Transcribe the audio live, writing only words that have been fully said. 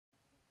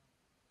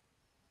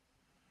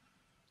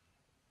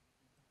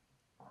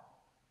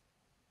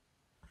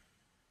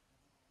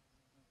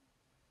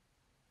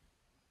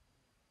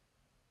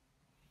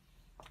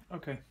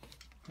Okay,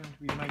 I'm going to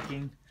be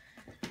making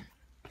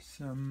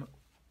some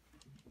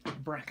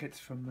brackets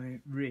from my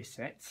rear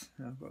sets.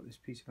 I've got this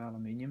piece of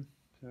aluminium,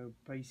 so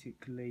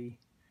basically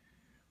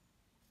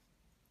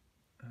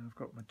I've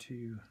got my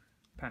two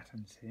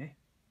patterns here.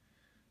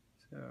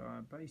 So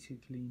I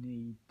basically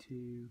need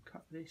to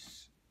cut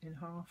this in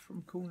half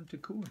from corner to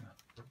corner.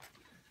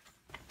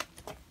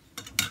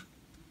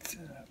 So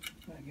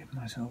I get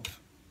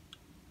myself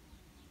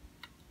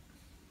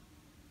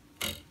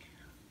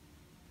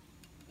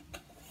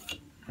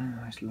a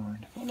nice line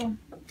to follow.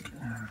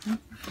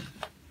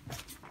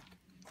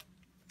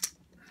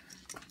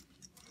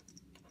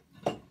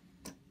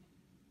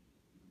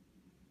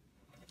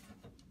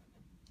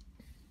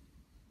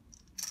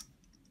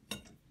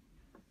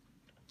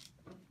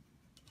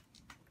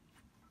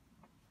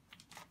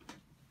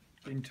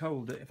 Been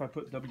told that if I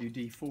put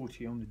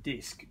WD-40 on the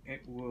disc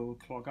it will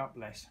clog up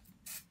less.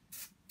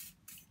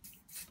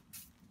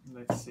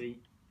 Let's see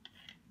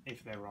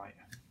if they're right.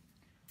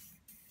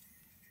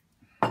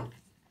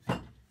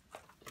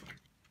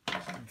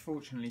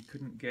 Unfortunately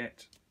couldn't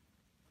get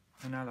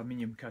an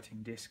aluminium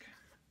cutting disc,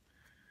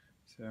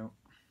 so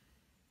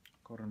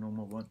got a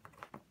normal one.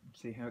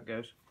 See how it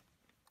goes.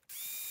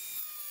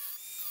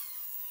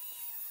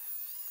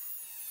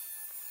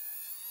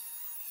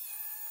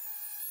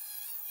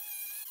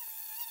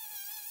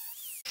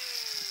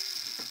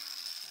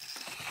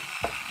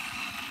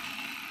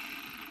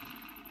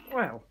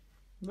 Well,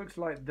 looks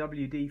like the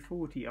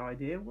WD-40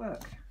 idea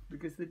worked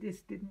because the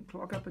disc didn't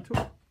clog up at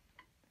all.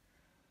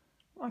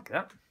 Like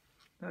that.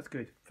 That's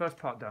good. First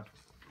part done.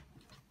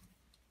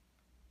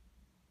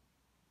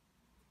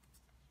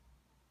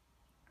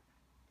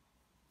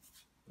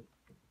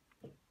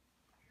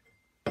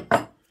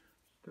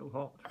 Still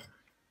hot.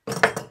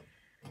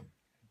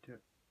 To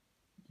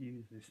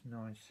use this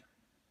nice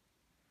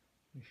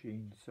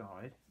machine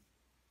side.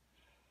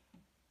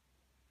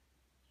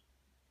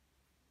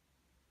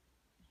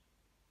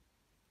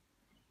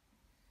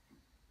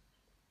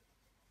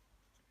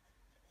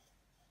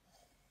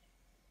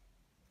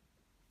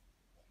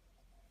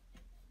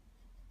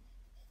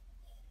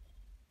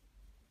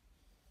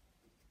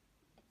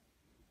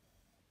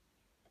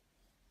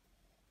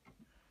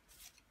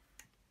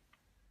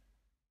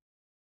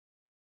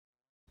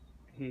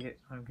 Here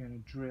I'm going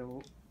to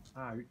drill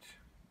out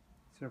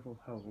several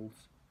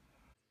holes.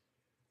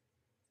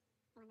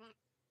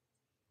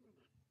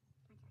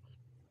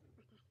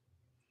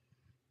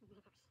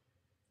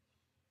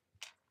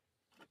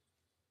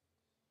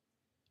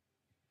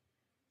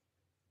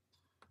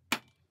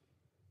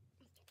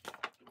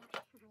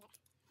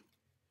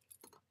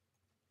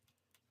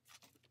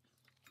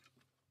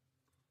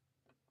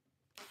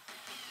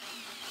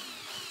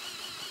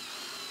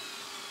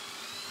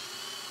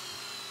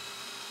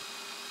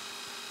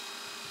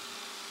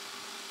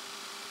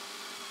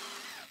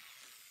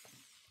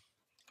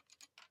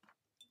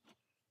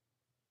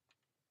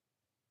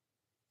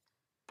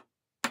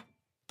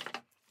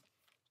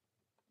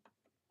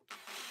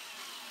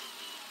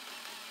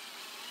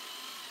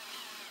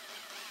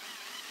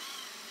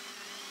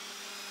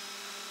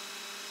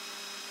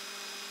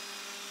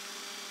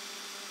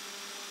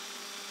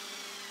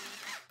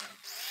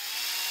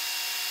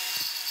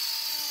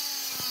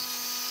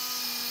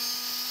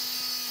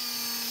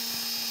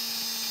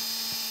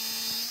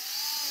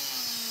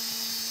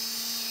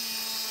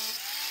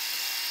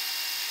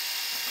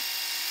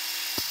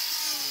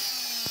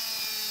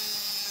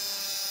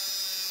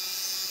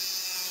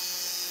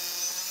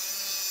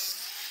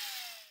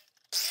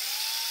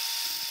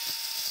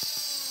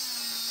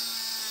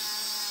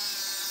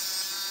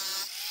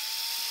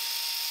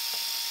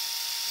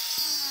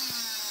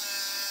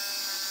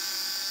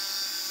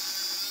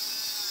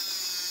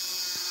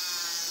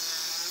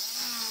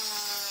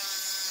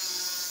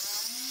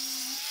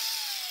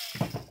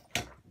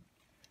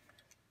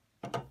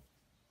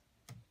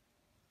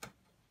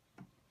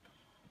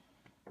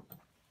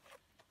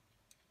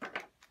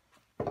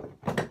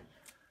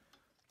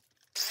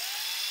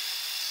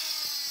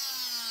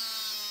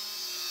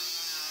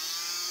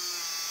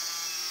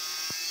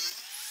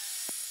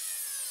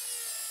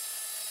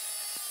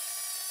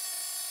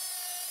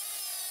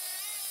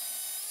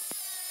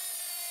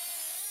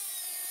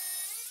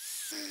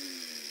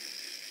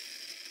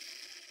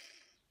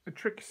 The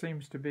trick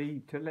seems to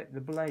be to let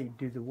the blade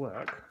do the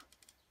work,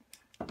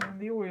 and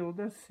the oil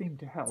does seem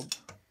to help.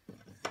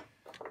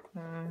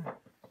 The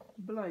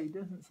blade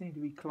doesn't seem to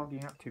be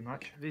clogging up too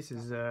much. This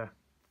is a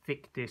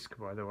thick disc,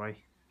 by the way.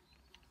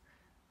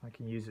 I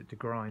can use it to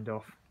grind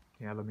off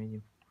the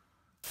aluminium.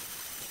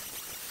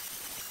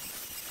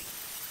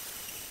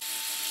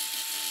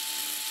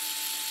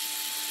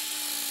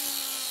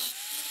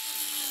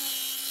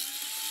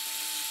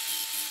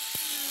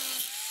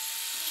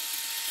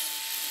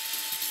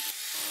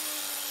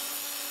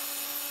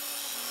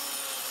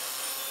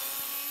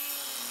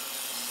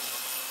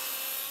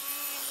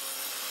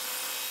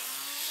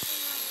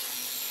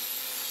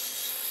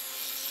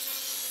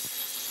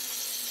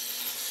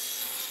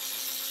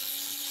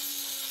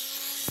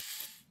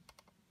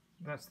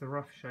 That's the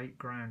rough shape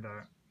ground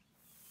out.